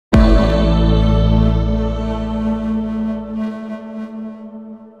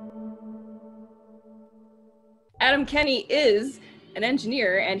Adam Kenney is an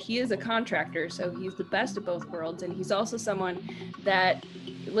engineer and he is a contractor, so he's the best of both worlds. And he's also someone that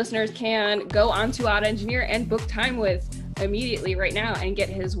listeners can go onto Auto Engineer and book time with immediately right now and get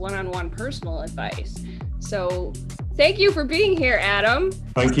his one-on-one personal advice. So thank you for being here, Adam.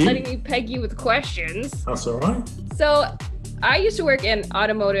 Thank you. Letting me peg you with questions. That's all right. So I used to work in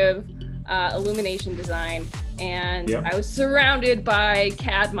automotive illumination design, and I was surrounded by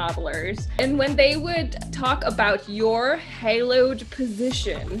CAD modelers. And when they would talk about your haloed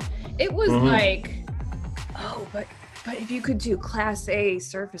position, it was like, oh, but if you could do Class A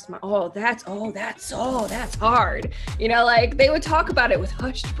surface, that's hard. You know, like they would talk about it with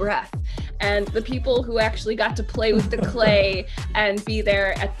hushed breath. And the people who actually got to play with the clay and be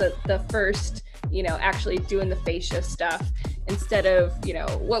there at the first, you know, actually doing the fascia stuff instead of, you know,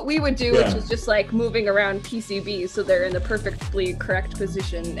 what we would do, which is just like moving around PCBs so they're in the perfectly correct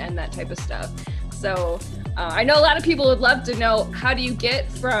position and that type of stuff. So I know a lot of people would love to know, how do you get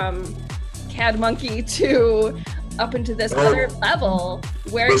from CAD monkey to up into this other level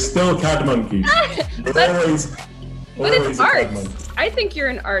where we're still CAD monkeys. But it's art. I think you're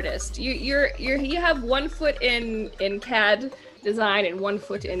an artist. You have 1 foot in CAD design and 1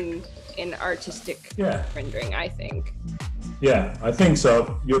 foot in artistic rendering, I think. Yeah, I think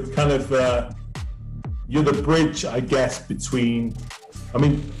so. You're kind of you're the bridge, I guess, between. I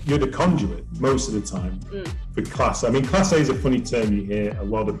mean, you're the conduit most of the time for Class A. I mean, Class A is a funny term you hear. A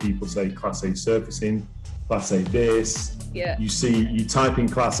lot of people say Class A surfacing, Class A this. Yeah. You type in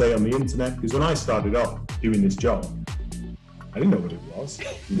Class A on the internet, because when I started off doing this job, I didn't know what it was.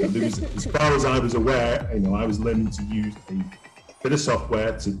 You know, there was, as far as I was aware, you know, I was learning to use a bit of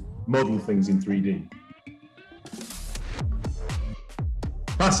software to model things in 3D.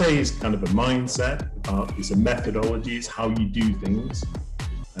 Class A is kind of a mindset, it's a methodology, it's how you do things,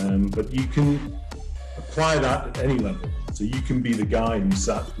 but you can apply that at any level. So you can be the guy who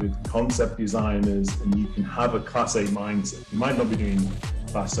sat with concept designers and you can have a Class A mindset. You might not be doing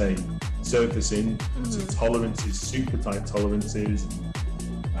Class A surfacing, so tolerances, super tight tolerances,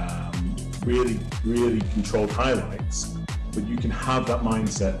 really, really controlled highlights, but you can have that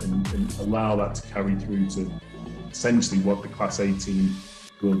mindset and allow that to carry through to essentially what the Class A team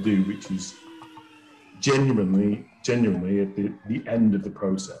will do, which is genuinely at the end of the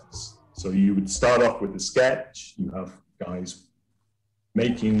process. So you would start off with a sketch, you have guys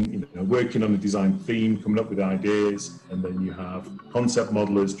making, you know, working on the design theme, coming up with ideas, and then you have concept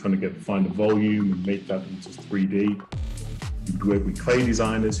modelers trying to find a volume and make that into 3D. You'd work with clay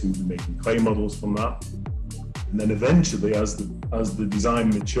designers who would be making clay models from that. And then eventually, as the design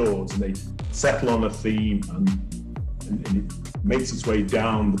matures and they settle on a theme and it makes its way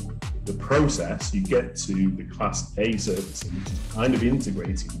down the process, you get to the Class A surfacing, which is kind of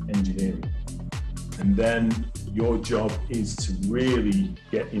integrating engineering. And then your job is to really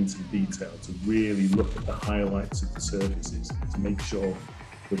get into the detail, to really look at the highlights of the surfaces, to make sure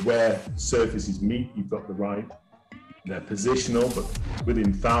that where surfaces meet, you've got they're positional, but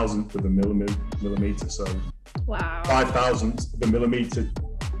within thousandth of a millimeter. So 5,000th of a millimeter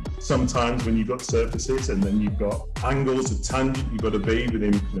sometimes when you've got surfaces, and then you've got angles of tangent, you've got to be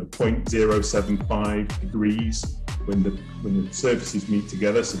within 0.075 degrees when the surfaces meet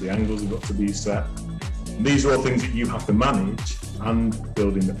together, so the angles have got to be set. And these are all things that you have to manage and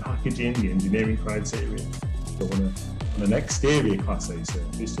build in the packaging, the engineering criteria. So on an exterior Class A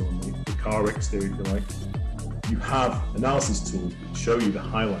surface, or on the car exterior, if you like, you have analysis tools that show you the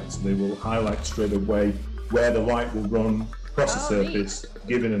highlights. They will highlight straight away where the light will run across the surface,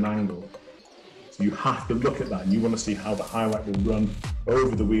 given an angle. So you have to look at that, and you want to see how the highlight will run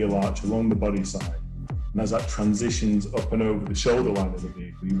over the wheel arch, along the body side. And as that transitions up and over the shoulder line of the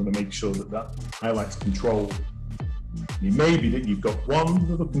vehicle, you want to make sure that highlight's controlled. And it may be that you've got one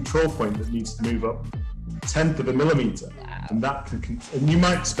little control point that needs to move up 1/10 of a millimeter. And and you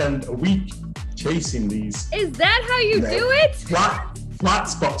might spend a week chasing these. Is that how you do it? Flat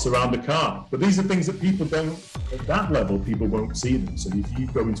spots around the car. But these are things that people don't, at that level, people won't see them. So if you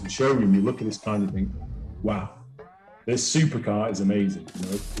go into a showroom, you look at this kind of thing, wow, this supercar is amazing. You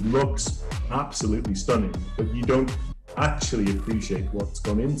know, it looks absolutely stunning, but you don't actually appreciate what's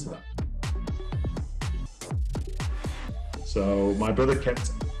gone into that. So my brother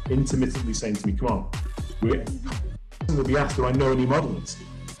kept intermittently saying to me, come on, we'll be asked, do I know any modelers?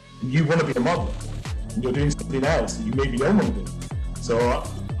 And you want to be a modeler, and you're doing something else that you maybe don't want to do. So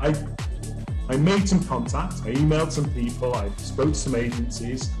I made some contacts, I emailed some people, I spoke to some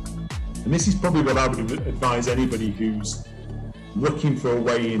agencies, and this is probably what I would advise anybody who's looking for a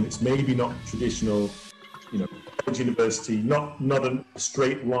way in. It's maybe not traditional, college, university, not a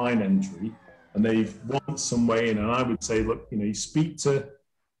straight line entry, and they want some way in. And I would say, look, you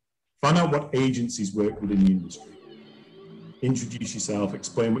find out what agencies work within the industry. Introduce yourself,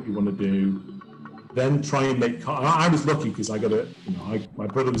 explain what you want to do, then try and make. I was lucky because I got my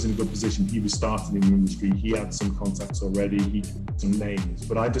brother was in a good position. He was starting in the industry. He had some contacts already. He had some names,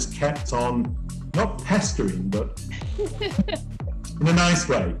 but I just kept on not pestering, but in a nice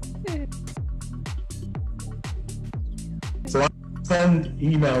way. So I send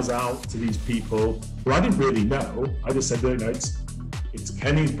emails out to these people who I didn't really know. I just said, it's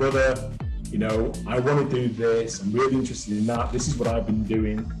Kenny's brother. I want to do this. I'm really interested in that. This is what I've been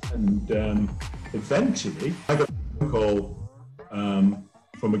doing. And eventually, I got a phone call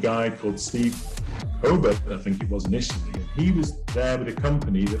from a guy called Steve Hobart, I think it was initially. And he was there with a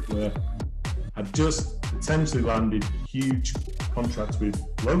company that had just potentially landed huge contracts with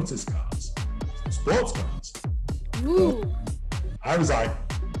Lotus cars, sports cars. Ooh. So I was like,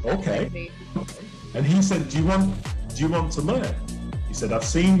 okay. And he said, do you want to learn? He said, I've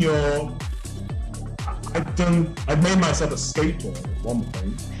seen I'd made myself a skateboard at one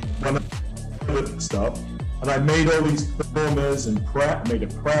point when I did stuff, and I made all these formers and I made a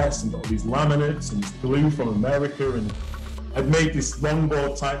press and got all these laminates and glue from America, and I'd made this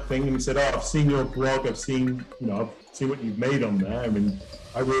longboard type thing. And he said, I've seen your blog, I've seen what you've made on there, and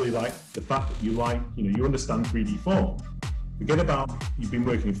I really like the fact that you understand 3D form. Forget about you've been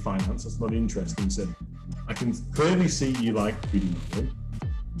working in finance, that's not interesting. He said, I can clearly see you like 3D modeling.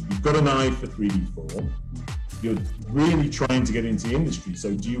 You've got an eye for 3D form. You're really trying to get into the industry.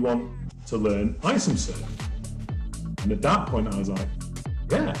 So do you want to learn ISOMServe? And at that point, I was like,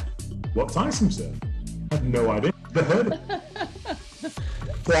 yeah, what's ISOMServe? I had no idea. Never heard of it.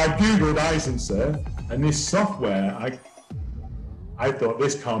 So I Googled ISOMServe, and this software, I thought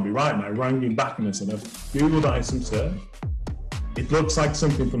this can't be right. And I rang him back and I said, I've Googled ISOMServe. It looks like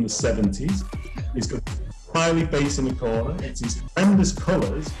something from the 70s. It's got smiley face in the corner. It's his tremendous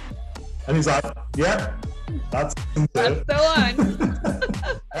colours. And he's like, yeah, that's the one.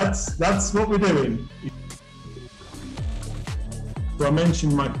 that's what we're doing. So I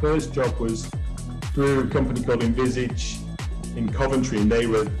mentioned my first job was through a company called Envisage in Coventry, and they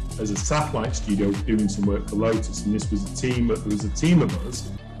were as a satellite studio doing some work for Lotus, and this was a team of us.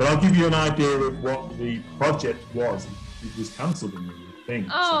 But I'll give you an idea of what the project was. It was cancelled in the thing.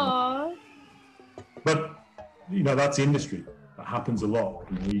 Aww. But that's the industry. That happens a lot.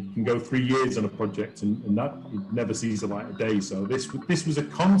 You can go 3 years on a project and that it never sees the light of day. So this was a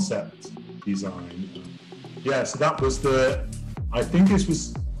concept design. Yeah, so that was I think this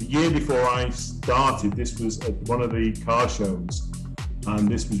was the year before I started. This was at one of the car shows, and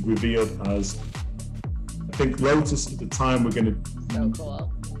this was revealed as, I think Lotus at the time were going to so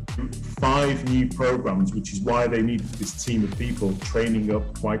cool. 5 new programs, which is why they needed this team of people training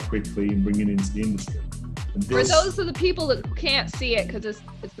up quite quickly and bringing it into the industry. And for those of the people that can't see it, because it's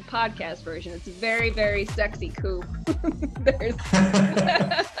the podcast version, it's a very, very sexy coupe.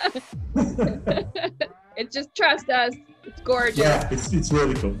 It's just, trust us, it's gorgeous. Yeah, it's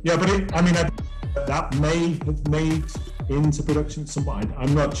really cool. Yeah, but that may have made into production somewhat.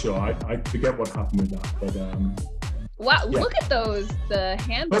 I'm not sure. I forget what happened with that, but wow, yeah. Look at the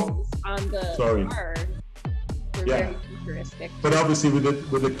handles on the car. They're very futuristic. But obviously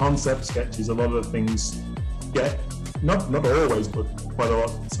with the concept sketches, a lot of the things get, not always, but quite a lot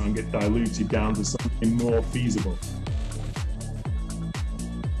of the time get diluted down to something more feasible.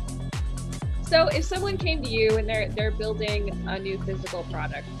 So if someone came to you and they're building a new physical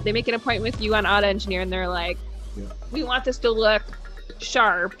product, they make an appointment with you on Auto Engineer and they're like, we want this to look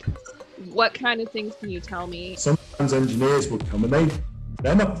sharp. What kind of things can you tell me? Sometimes engineers will come and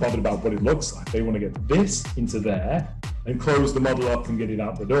they're not bothered about what it looks like. They want to get this into there and close the model up and get it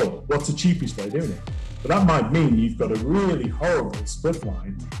out the door. What's the cheapest way of doing it? But that might mean you've got a really horrible split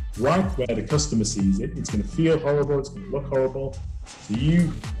line right where the customer sees it. It's going to feel horrible. It's going to look horrible. So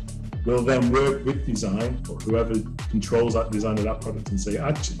you will then work with design or whoever controls that design of that product and say,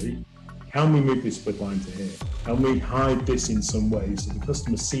 actually, can we move this split line to here? Can we hide this in some way so the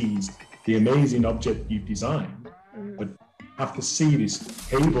customer sees the amazing object you've designed, but have to see this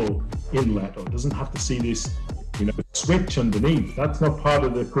cable inlet or doesn't have to see this switch underneath? That's not part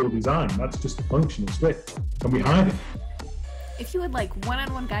of the cool design. That's just a functional switch. Can we hide it? If you would like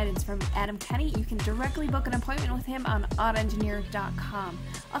one-on-one guidance from Adam Kenney, you can directly book an appointment with him on autoengineer.com.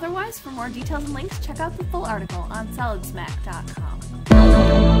 Otherwise, for more details and links, check out the full article on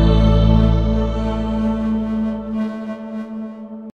SolidSmack.com.